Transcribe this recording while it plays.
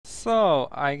So,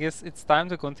 I guess it's time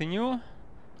to continue.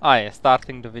 Ah yeah,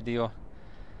 starting the video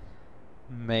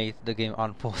made the game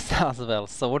unpause as well.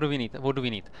 So what do we need? What do we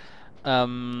need?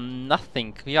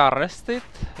 Nothing. We are rested.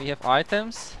 We have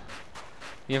items.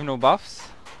 We have no buffs.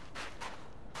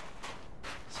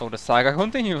 So the saga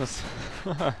continues.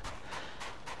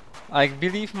 I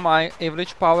believe my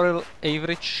average party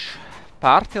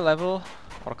level,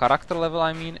 or character level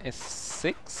I mean, is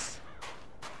 6.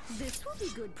 This will be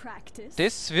good practice.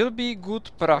 This will be good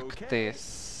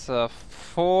practice.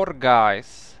 4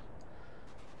 guys.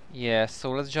 Yeah,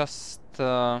 so let's just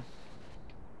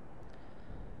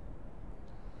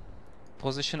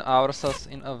position ourselves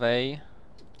in a way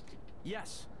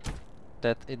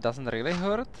that it doesn't really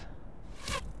hurt.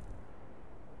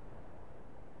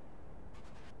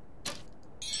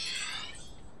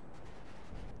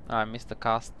 I missed the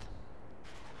cast.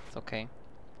 It's okay.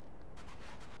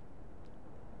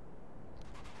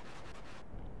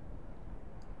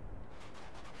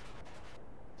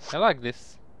 I like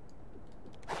this.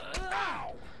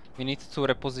 We need to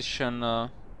reposition.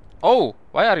 Oh,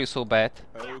 why are you so bad?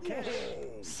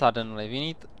 Suddenly, we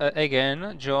need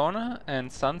again Jon and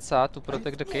Sansa to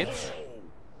protect the kids.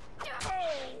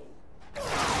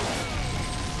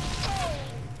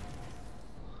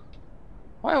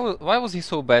 Why was he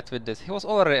so bad with this? He was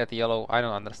already at yellow. I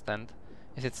don't understand.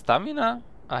 Is it stamina?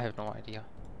 I have no idea.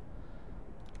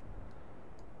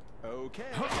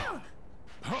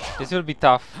 This will be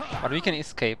tough, but we can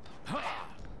escape.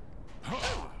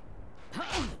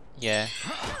 Yeah.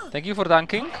 Thank you for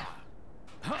dunking.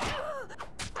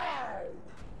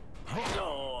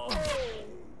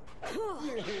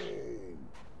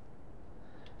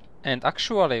 And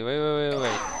actually,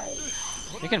 wait.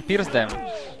 We can pierce them.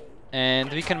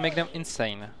 And we can make them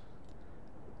insane.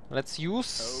 Let's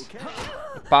use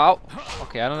pow.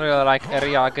 Okay, I don't really like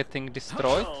Arya getting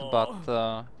destroyed,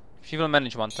 but she will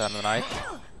manage one turn, right?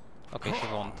 Okay, she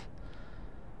won't.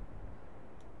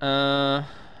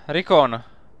 Recon,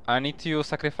 I need to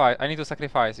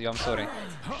sacrifice you. I'm sorry.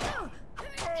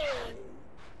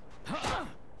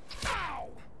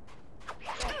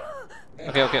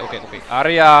 Okay.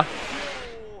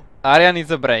 Arya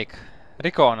needs a break.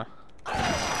 Recon.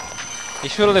 He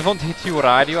surely won't hit you,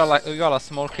 right? You are a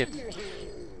small kid.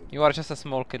 You are just a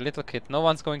small kid, little kid. No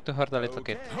one's going to hurt a little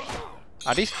kid.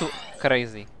 Are these two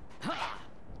crazy?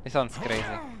 This one's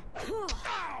crazy.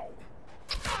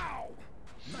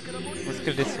 Let's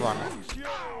kill this one.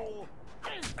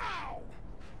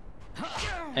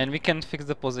 And we can fix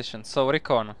the position. So,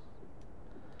 Recon.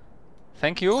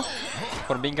 Thank you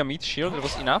for being a meat shield. It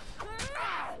was enough.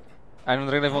 I don't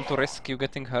really want to risk you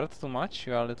getting hurt too much.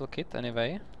 You are a little kid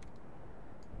anyway.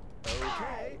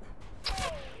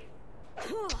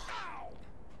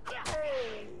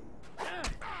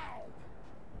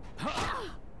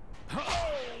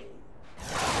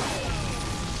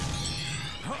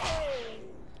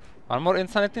 One more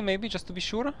insanity maybe, just to be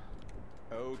sure.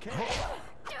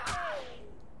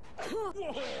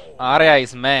 Arya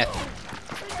is mad.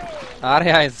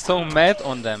 Arya is so mad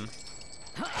on them.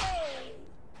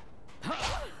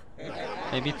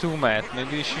 Maybe too mad.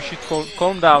 Maybe she should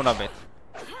calm down a bit.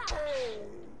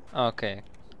 Okay.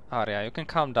 Arya, you can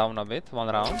calm down a bit. One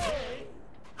round.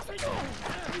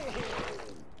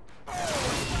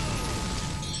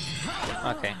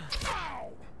 Okay.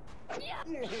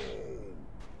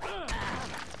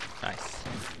 Nice.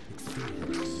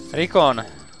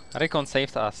 Recon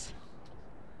saved us.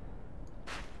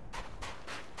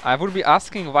 I would be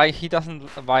asking why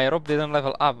Rob didn't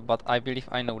level up, but I believe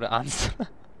I know the answer.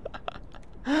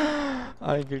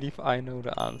 I believe I know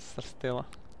the answer still.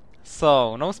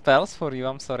 So, no spells for you,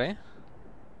 I'm sorry.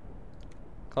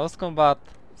 Close combat,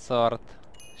 sword,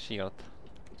 shield.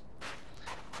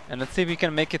 And let's see if we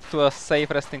can make it to a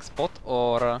safe resting spot,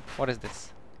 or what is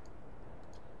this?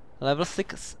 Level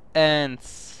 6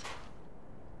 ends.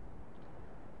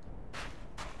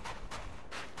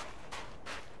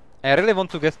 I really want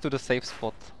to get to the safe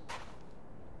spot.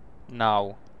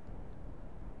 Now.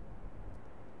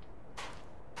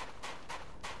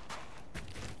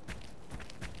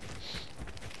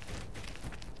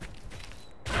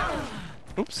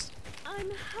 Oops. I'm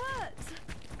hurt.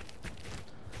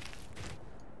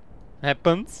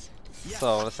 Happens. Yes.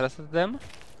 So let's rest them.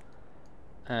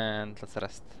 And let's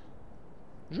rest.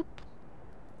 Zoop.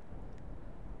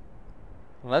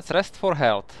 Let's rest for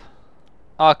health.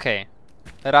 Okay.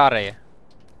 Where are they?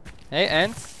 Hey,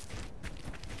 ants.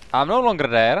 I'm no longer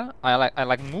there. I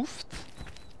like moved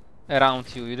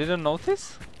around you. You didn't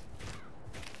notice?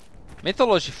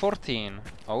 Mythology 14.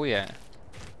 Oh yeah.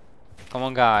 Come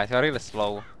on guys, you're really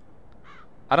slow.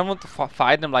 I don't want to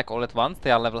fight them like all at once. They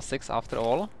are level 6 after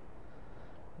all.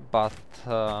 But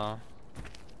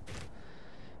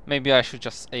maybe I should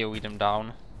just AoE them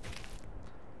down.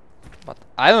 But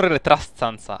I don't really trust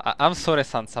Sansa. I'm sorry,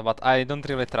 Sansa, but I don't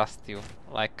really trust you.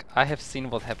 Like, I have seen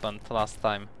what happened last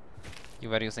time you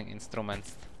were using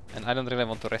instruments, and I don't really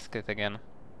want to risk it again.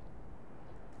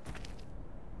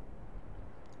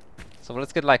 So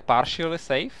let's get like partially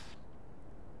safe.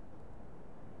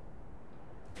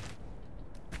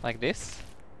 Like this.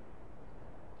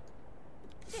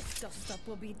 This dust up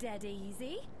will be dead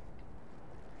easy.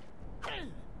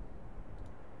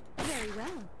 Very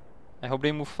well. I hope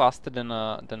they move faster than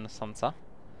Sansa.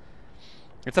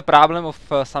 It's a problem of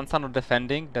Sansa not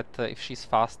defending, that if she's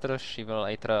faster she will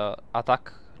either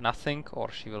attack nothing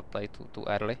or she will play too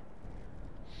early.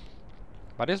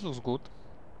 But this looks good.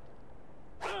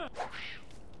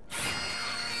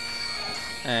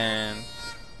 And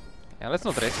yeah, let's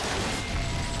not risk.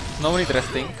 No need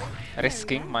risking. I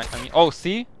mean, oh,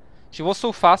 see, she was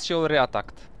so fast she already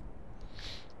attacked.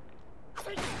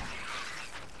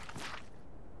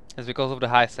 It's because of the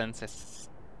high senses.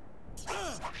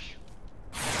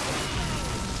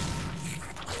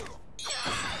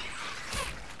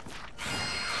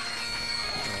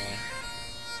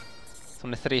 It's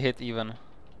only 3 hit even.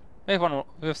 We have one more,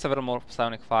 we have several more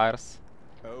psionic fires.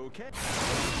 Okay.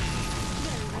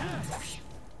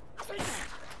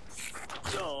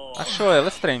 Actually,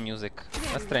 let's train music.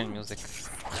 Let's train music.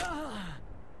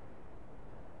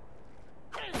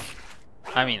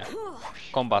 I mean,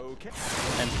 combat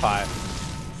and fire.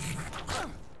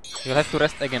 You'll have to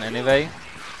rest again anyway.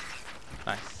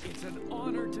 Nice.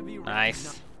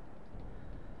 Nice.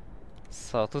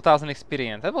 So 2000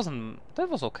 experience. That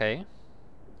was okay.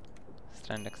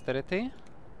 Strength, dexterity.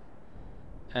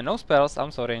 And no spells,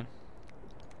 I'm sorry.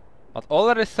 But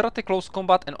already 30 close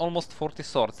combat and almost 40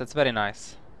 swords. That's very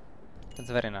nice. That's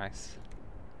very nice.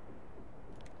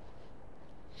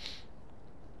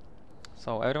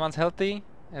 So everyone's healthy.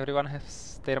 Everyone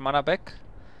has their mana back.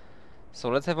 So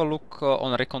let's have a look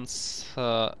on Rickon's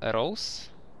arrows.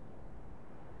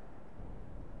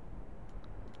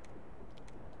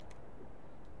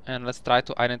 And let's try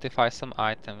to identify some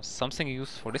items. Something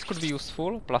useful. This could be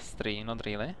useful. +3, not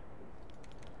really.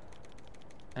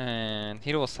 And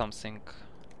here was something.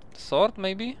 Sword,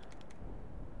 maybe?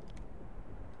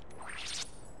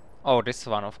 Oh, this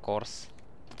one, of course.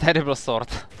 Terrible sword.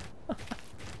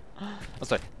 Oh,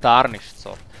 sorry, tarnished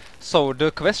sword. So, the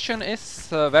question is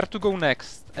where to go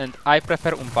next. And I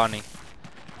prefer Umpani.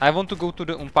 I want to go to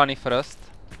the Umpani first.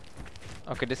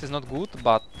 Okay, this is not good,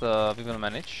 but we will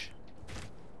manage.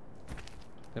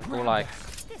 We'll go like...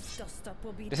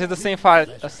 This is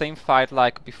the same fight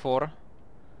like before.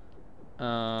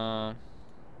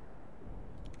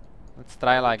 Let's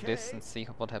try like this and see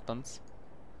what happens.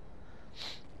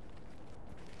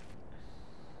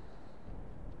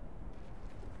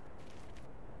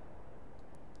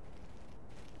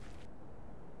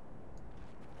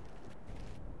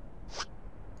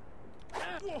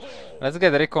 Let's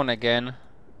get Rickon again.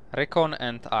 Rickon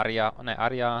and Arya. No,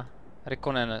 Arya.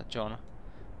 Rickon and Jon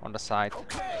on the side.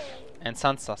 And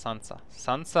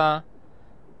Sansa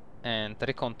and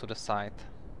Rickon to the side.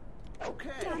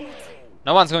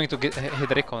 No one's going to hit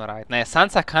Rickon, right? Nah,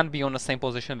 Sansa can't be on the same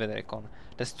position with Rickon.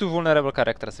 There's 2 vulnerable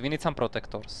characters. We need some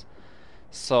protectors.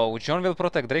 So Jon will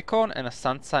protect Rickon and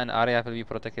Sansa and Arya will be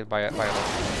protected by Loki.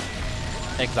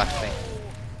 Exactly.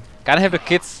 Can't have the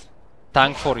kids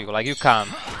tank for you, like you can't.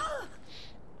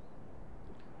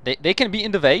 They can be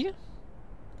in the way,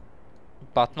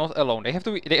 but not alone. They have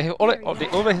to be. They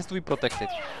always has to be protected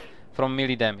from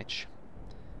melee damage.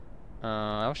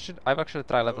 I've actually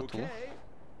tried level 2.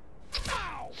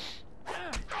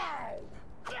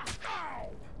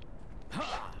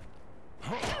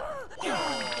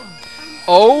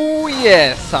 Oh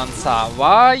yeah, Sansa,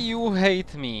 why you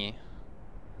hate me?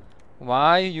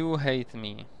 Why you hate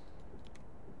me?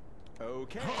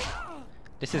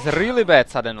 This is really bad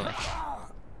suddenly.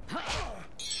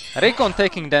 Rickon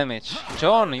taking damage.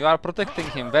 Jon, you are protecting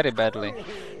him very badly.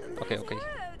 Okay, okay.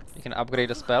 You can upgrade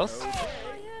the spells.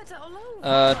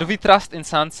 Do we trust in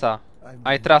Sansa?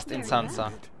 I trust in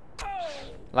Sansa.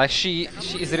 Like she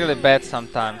is really bad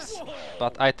sometimes,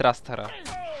 but I trust her.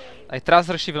 I trust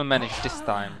her she will manage this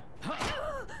time.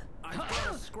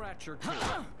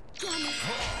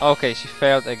 Okay, she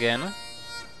failed again.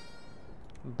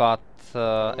 But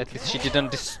at least she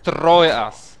didn't destroy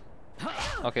us.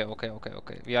 Okay, okay, okay,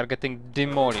 okay. We are getting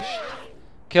demolished.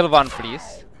 Kill one,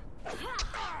 please.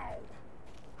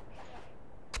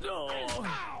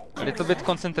 A little bit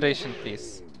concentration,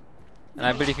 please. And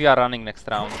I believe we are running next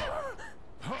round.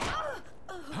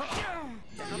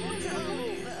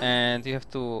 And you have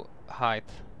to hide.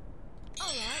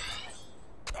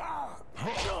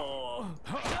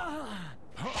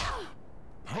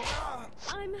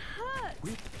 I'm hurt.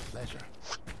 With pleasure.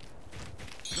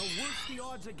 The worse the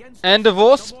odds against And us, the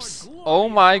wasps! more Oh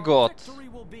glorious my our god. victory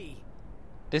will be.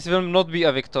 This will not be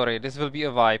a victory, this will be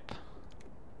a wipe.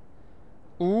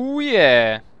 Ooh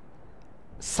yeah!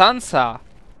 Sansa!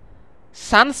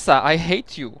 Sansa, I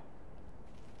hate you!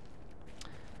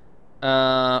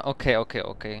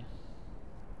 Okay.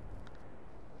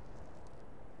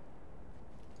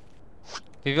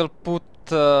 We will put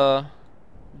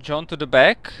John to the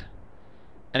back,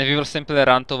 and we will simply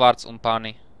run towards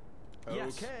Umpani.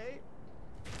 Yes. Okay.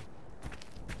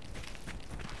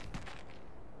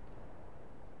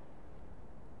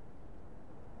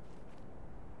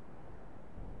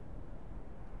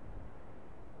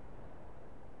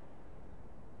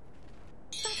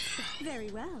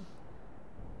 Very well.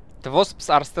 The wasps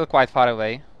are still quite far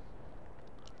away.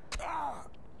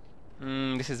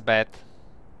 This is bad.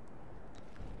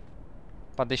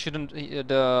 But they shouldn't.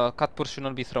 The Katpur should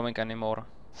not be throwing anymore.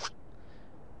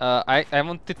 I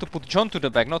wanted to put John to the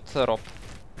back, not Rob.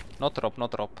 Not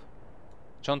Rob.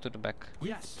 John to the back.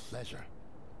 Yes. Pleasure.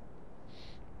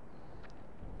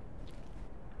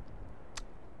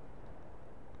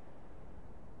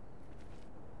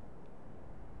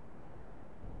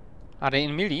 Are they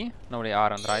in melee? No, they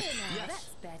aren't, right? Here now, Yes.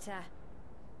 that's better.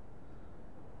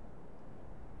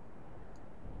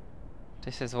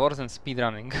 This is worse than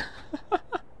speedrunning.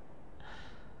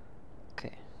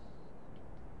 Okay.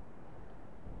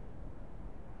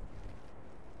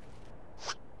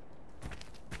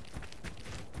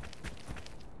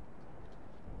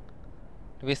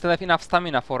 Do we still have enough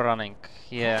stamina for running?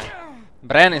 Yeah.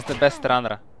 Bran is the best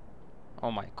runner.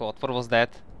 Oh my god, what was that?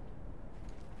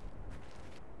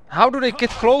 How do they get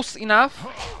close enough?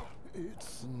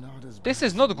 It's not as This bad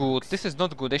is as not it good. looks. This is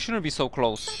not good. They shouldn't be so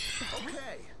close.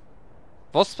 Okay.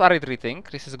 Wasps are retreating.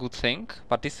 This is a good thing.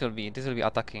 But this will be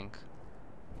attacking.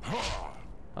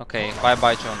 Okay, bye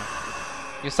bye John.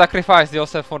 You sacrificed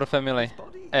yourself for the family.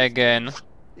 Body is Again.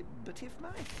 dead. But if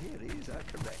my theories are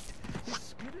correct, his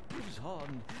spirit lives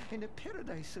on in a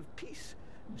paradise of peace,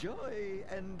 joy,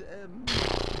 and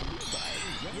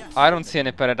I don't see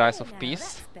any paradise Here of now,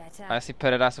 peace. that's better. I see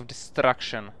paradise of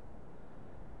destruction.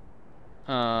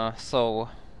 So...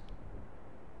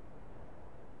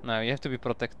 No, you have to be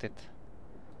protected.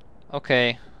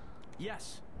 Okay.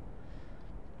 Yes.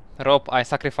 Rob, I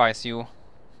sacrifice you.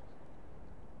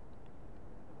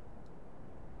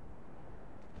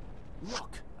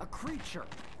 Look, a creature.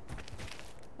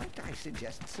 Might I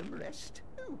suggest some rest?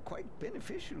 Oh, quite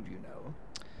beneficial, you know.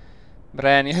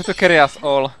 Bran, you have to carry us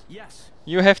all. Yes.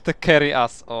 You have to carry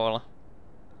us all.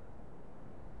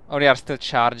 Oh, they are still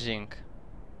charging.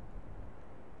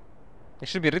 They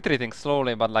should be retreating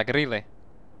slowly, but like really.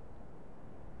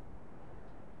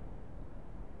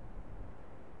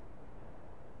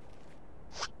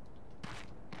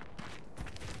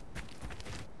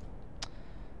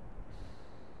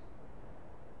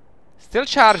 Still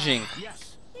charging.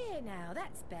 Yes. Here now,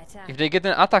 that's better. If they get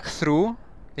an attack through,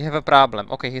 we have a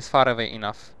problem. Okay, he's far away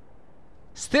enough.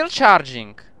 Still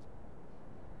charging.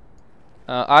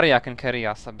 Arya can carry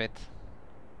us a bit.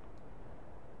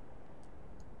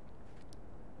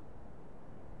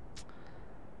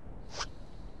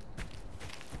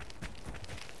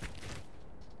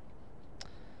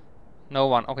 No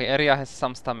one. Okay, Arya has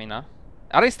some stamina.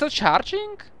 Are they still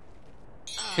charging?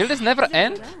 Will this never Very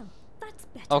end? well. That's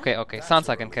better. Okay,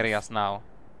 Sansa can carry us now.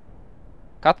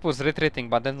 Katpur's retreating,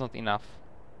 but that's not enough.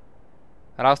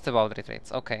 Roustabout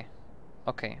retreats. Okay,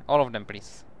 all of them,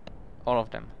 please. All of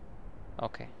them.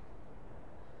 Okay.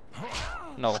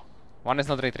 No, one is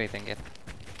not retreating yet.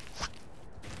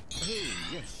 Oh,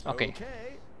 yes. Okay.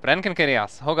 Bran can carry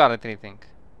us. Hogar retreating.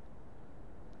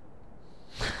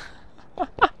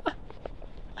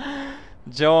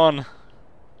 John,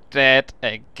 dead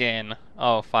again.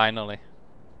 Oh, finally.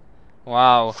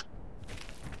 Wow.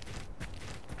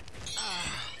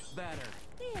 Better.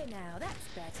 Here now, that's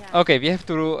better. Okay, we have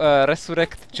to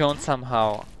resurrect John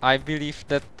somehow. I believe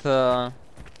that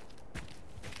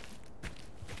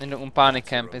in the Umpani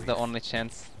camp is the only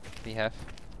chance we have.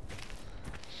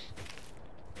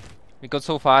 We got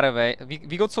so far away.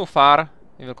 We got so far.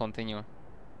 We will continue.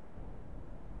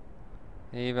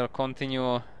 We will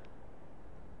continue.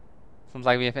 It's not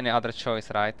like we have any other choice,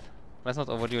 right? Let's not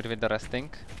overdo it with the resting.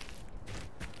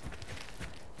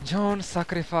 John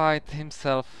sacrificed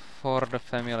himself for the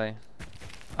family.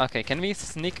 Okay, can we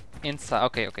sneak inside?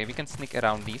 Okay, we can sneak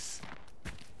around these.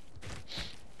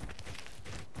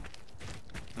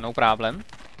 No problem.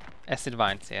 Acid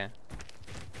vines, yeah.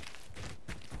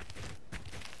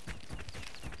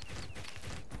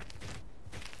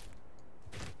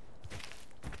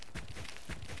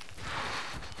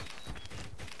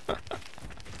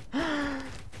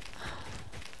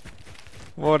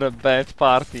 What a bad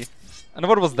party. And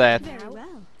what was that? Very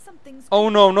well. Something's Oh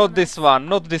going no, on not us. this one,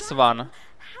 not this one.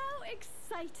 How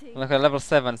exciting! Like a level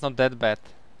 7, it's not that bad.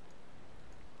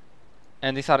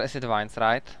 And these are acid vines,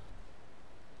 right?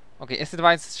 Okay, acid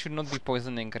vines should not be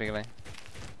poisoning, really.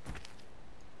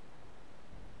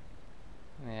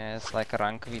 Yeah, it's like a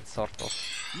rank weed, sort of.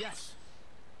 Yes.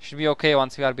 Should be okay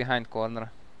once we are behind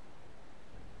corner.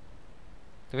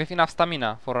 Do we have enough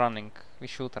stamina for running? We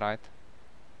should, right?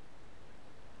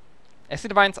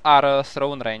 Acid vines are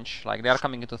thrown range, like they are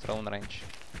coming into thrown range.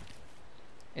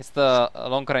 It's the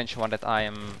long range one that I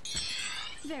am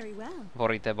Very well.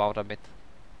 worried about a bit.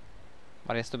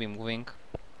 But he has to be moving.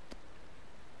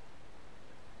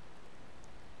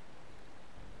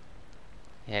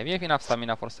 Yeah, we have enough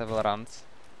stamina for several runs.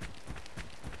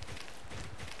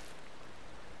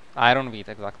 Iron wheat,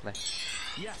 exactly.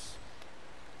 Yes.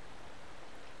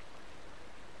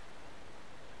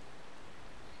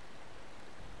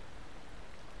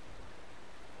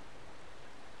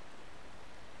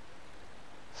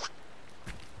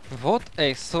 What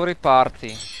a sorry party.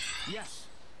 Yes.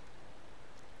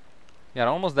 We are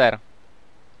almost there.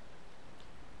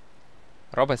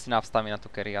 Rob has enough stamina to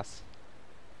carry us.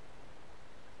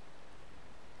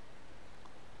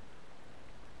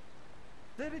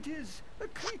 There it is, a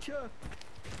creature.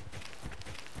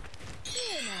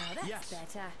 Here now, that's Yes.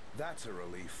 better. That's a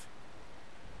relief.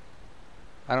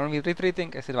 Iron wheat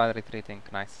retreating, acid vine retreating.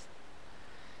 Nice.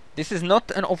 This is not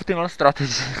an optimal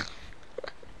strategy.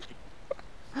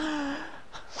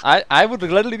 I would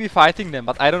gladly be fighting them,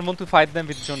 but I don't want to fight them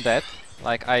with John dead.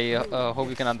 Like, I hope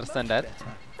you can understand that.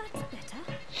 That's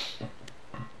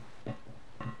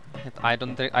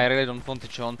better. I really don't want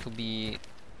John to be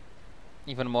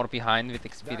even more behind with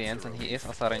experience than he is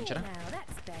as a Here ranger. now,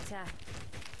 that's better.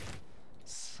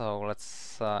 So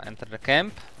let's enter the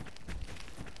camp.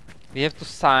 We have to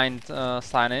sign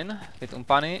in with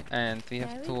Umpani, and we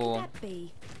have Where to could that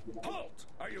be? Halt!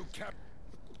 Are you cap?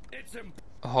 It's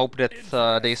hope that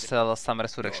they sell some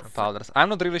resurrection powders. I'm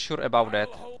not really sure about that.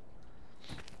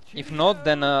 If not,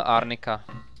 then Arnica.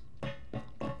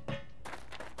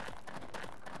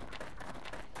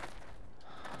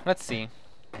 Let's see.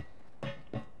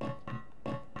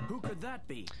 Who could that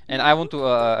be? And I want to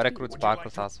recruit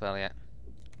sparkles as well, yeah.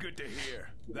 Good to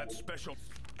hear. That's special.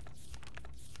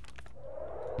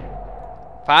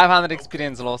 500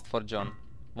 experience lost for John.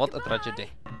 What a tragedy.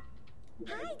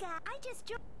 Hi, guy. I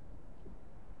just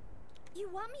You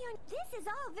want me on? This is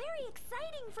all very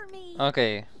exciting for me.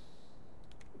 Okay.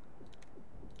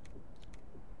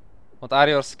 What are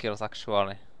your skills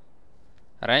actually?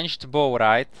 Ranged bow,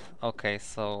 right? Okay,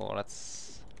 so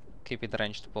let's keep it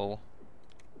ranged bow.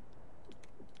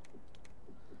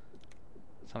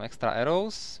 Some extra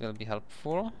arrows will be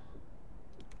helpful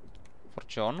for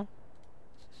John.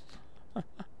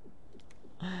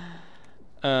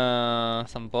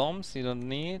 Some bombs you don't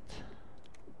need.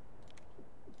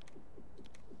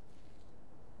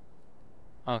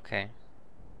 Okay.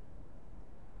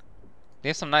 They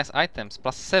have some nice items.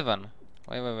 +7.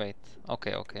 Wait.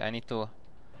 Okay. I need to.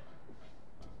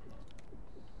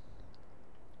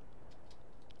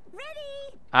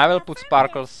 Ready? I will put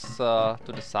sparkles to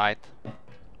the side.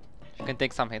 You can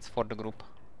take some hits for the group.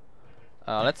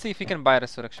 Let's see if we can buy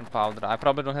resurrection powder. I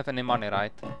probably don't have any money,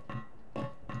 right?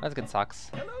 Let's get Sax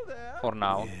Hello there. for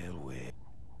now.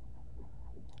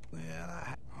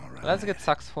 Let's get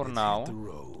Sax for now.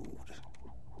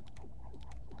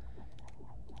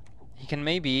 He can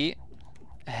maybe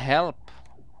help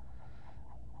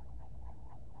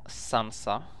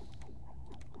Sansa.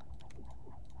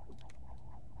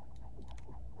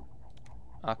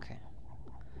 Okay.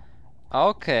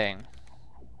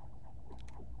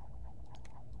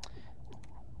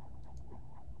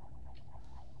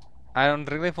 I don't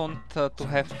really want to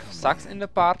have Sax in the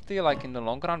party, like in the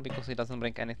long run, because he doesn't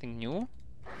bring anything new.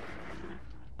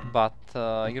 But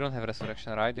you don't have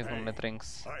resurrection, right? You have only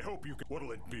drinks. I hope you can.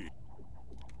 What'll it be?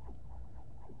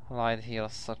 Light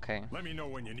heals, okay. Let me know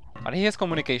when you need. But he has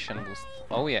communication boost.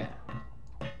 Oh yeah.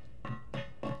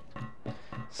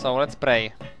 So let's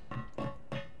pray.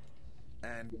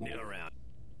 And kneel around.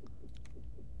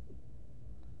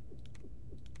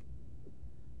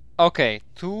 Okay,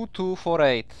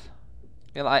 2248.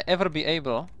 Will I ever be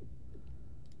able?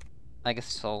 I guess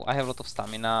so. I have a lot of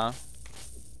stamina.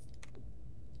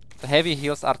 The heavy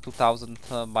heals are 2000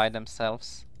 by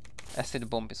themselves. Acid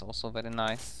bomb is also very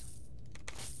nice.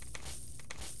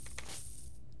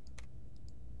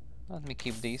 Let me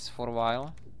keep these for a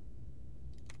while.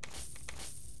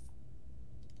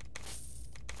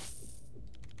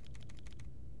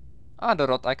 Ah, the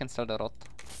rod. I can sell the rod.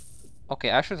 Okay,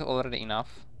 actually it's already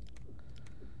enough.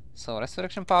 So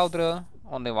resurrection powder,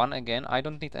 only one again. I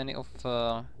don't need any of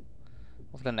the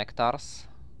nectars.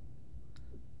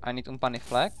 I need Umpani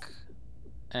flag,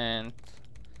 and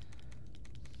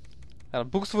well,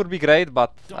 books would be great,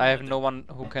 but I have no one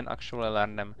who can actually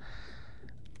learn them.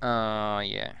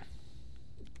 Yeah.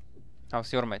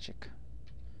 How's your magic?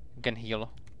 You can heal.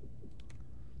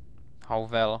 How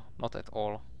well? Not at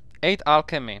all. 8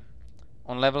 alchemy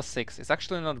on level 6 is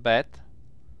actually not bad.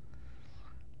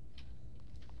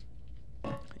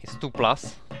 It's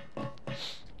 2+.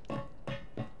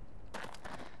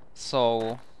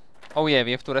 So, oh yeah,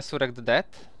 we have to resurrect the dead.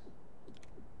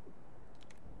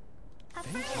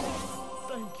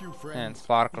 Thank you, friend. And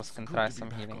Sparkles can try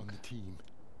some healing.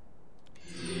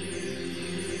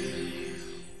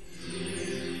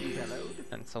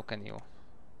 And so can you.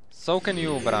 So can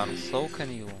you, Bran. So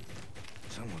can you.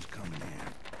 Someone's coming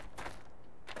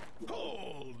in.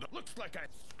 Hold! Looks like I...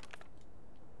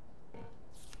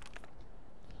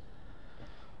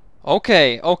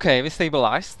 Okay, okay, we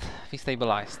stabilized. We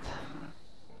stabilized.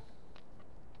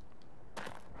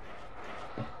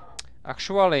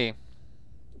 Actually...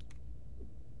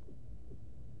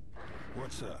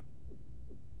 What's up?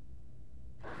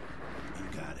 You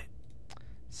got it.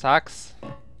 Sucks.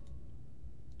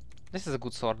 This is a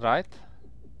good sword, right?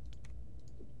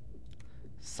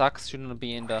 Sucks shouldn't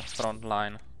be in the front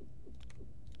line.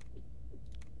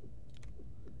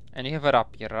 And you have a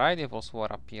rapier, right? You have also a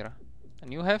rapier.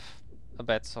 And you have a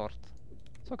bad sword.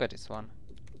 So get this one.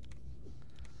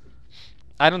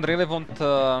 I don't really want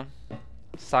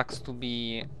Sucks to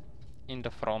be in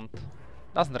the front.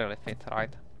 Doesn't really fit,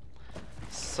 right?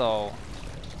 So...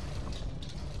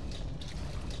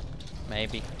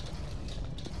 maybe.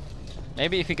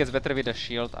 Maybe if he gets better with a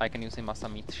shield, I can use him as a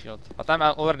meat shield. But I'm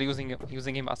already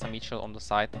using him as a meat shield on the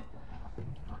side.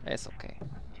 It's okay.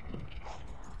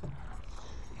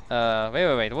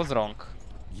 Wait, what's wrong?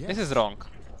 Yes. This is wrong.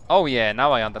 Oh yeah,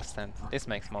 now I understand. This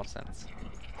makes more sense.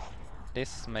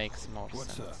 This makes more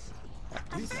What's sense.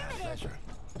 We got pleasure.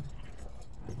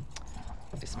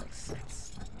 This makes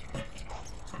sense.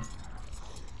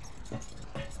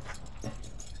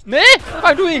 Nee! What am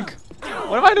I doing?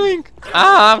 What am I doing?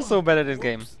 Ah, I'm so bad at this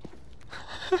game.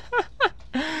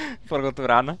 Forgot to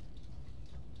run.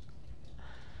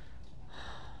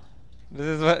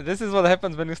 This is what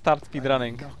happens when you start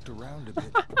speedrunning. Knocked around a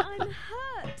bit. I'm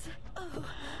hurt. Oh,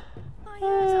 my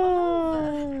ears are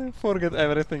over. Forget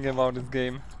everything about this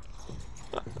game.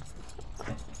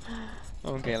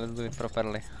 Okay, let's do it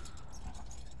properly.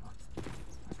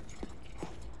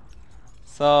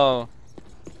 So...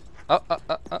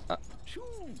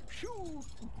 Shoo, shoo,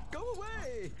 go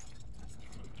away.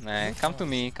 Nah, come to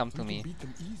me, come to We me. can beat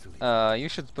them easily. You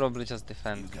should probably just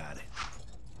defend. You got it.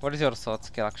 What is your sword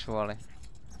skill actually?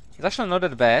 It's actually not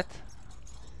that bad.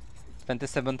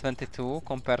 27-22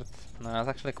 compared... No, it's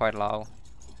actually quite low.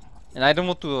 And I don't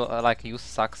want to like use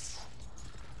Sucks.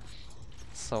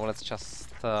 So let's just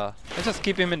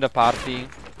keep him in the party.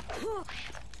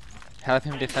 Help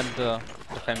him defend the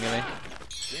family.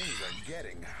 Things are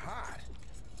getting hot.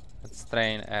 Let's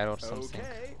train air or something.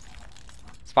 Okay.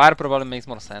 Fire probably makes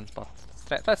more sense, but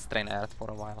let's train air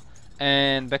for a while.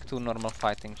 And back to normal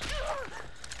fighting.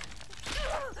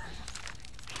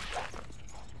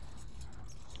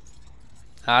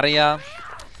 Arya.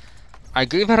 I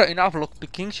gave her enough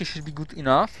lockpicking, she should be good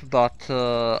enough, but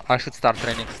I should start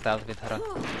training stealth with her.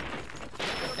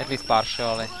 At least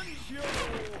partially.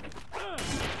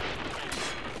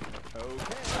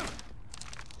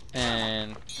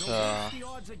 And The worse the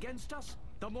odds against us,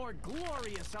 the more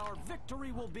glorious our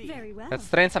victory will be. Very well. let's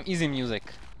train some easy music.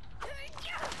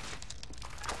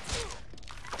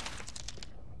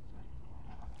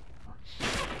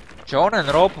 John and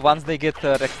Rob, once they get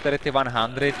dexterity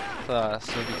 100,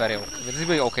 should be very okay. This will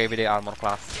be okay with the armor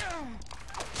class.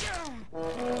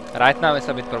 Right now it's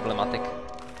a bit problematic.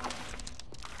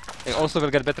 They also will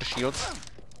get better shields.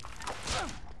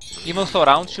 Even so,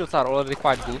 round shields are already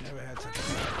quite good.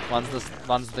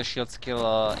 Once the shield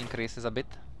skill increases a bit.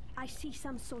 I see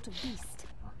some sort of beast.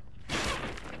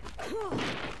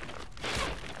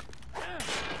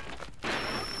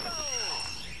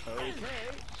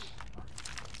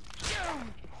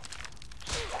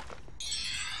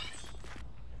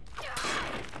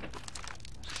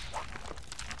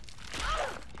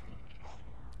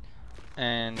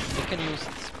 And we can use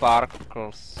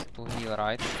sparkles to heal,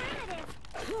 right?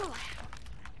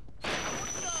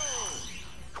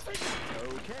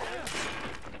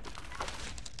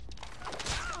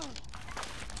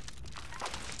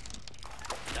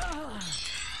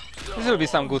 This will be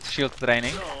some good shield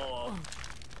training.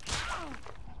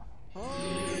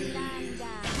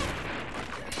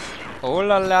 Oh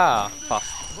la la!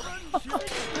 Fast.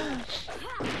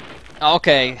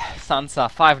 Okay, Sansa,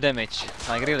 5 damage.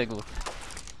 Like, really good.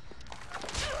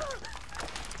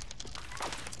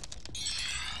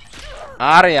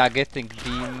 Arya getting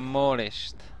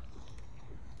demolished.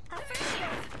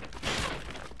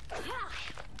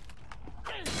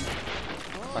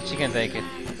 But she can take it.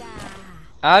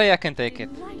 Arya can take it.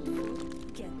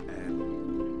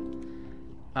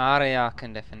 Arya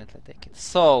can definitely take it.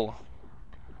 So,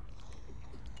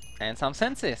 and some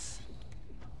senses.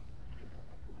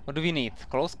 What do we need?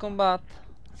 Close combat,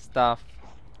 stuff,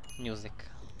 music.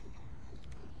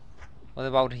 What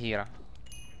about here?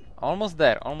 Almost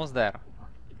there, almost there.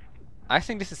 I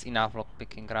think this is enough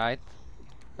lockpicking, right?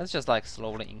 Let's just like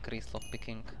slowly increase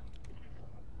lockpicking.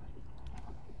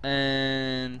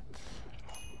 And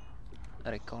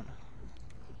recon.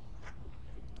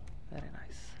 Very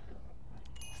nice.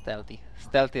 Stealthy.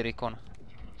 Stealthy recon.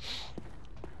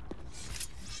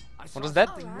 What is that?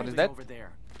 What is that?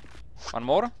 One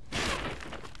more?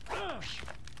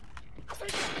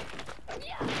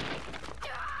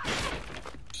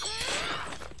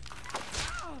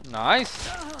 Nice!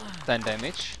 10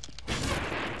 damage.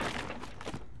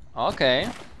 Okay.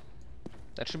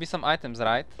 There should be some items,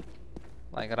 right?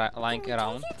 Like lying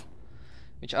around.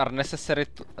 Which are necessary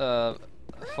to,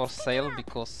 for sale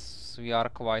because we are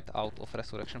quite out of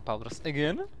resurrection powders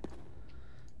again.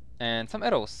 And some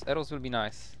arrows. Arrows will be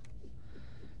nice.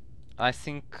 I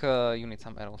think you need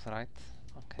some arrows, right?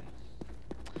 Okay.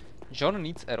 John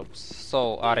needs arrows.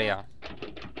 So Arya.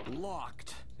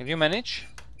 Locked. If you manage,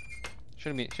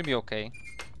 should be okay.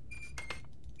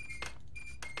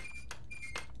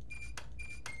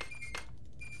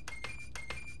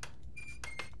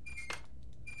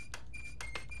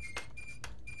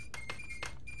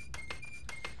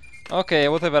 Okay,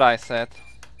 whatever I said.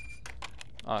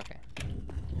 Okay.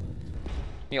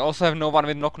 We also have no one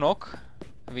with knock knock,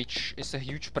 which is a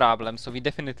huge problem, so we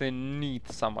definitely need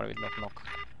someone with knock knock.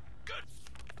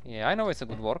 Yeah, I know it's a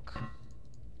good work.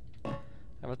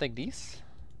 I will take these.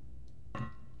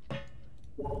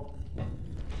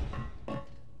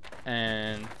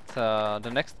 And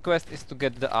the next quest is to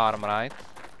get the arm, right?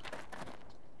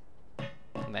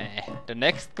 Nah, the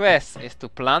next quest is to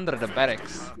plunder the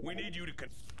barracks. We need you to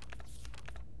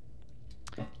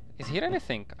Is here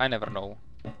anything? I never know.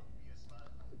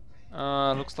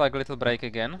 Looks like a little break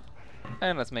again.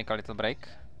 And let's make a little break.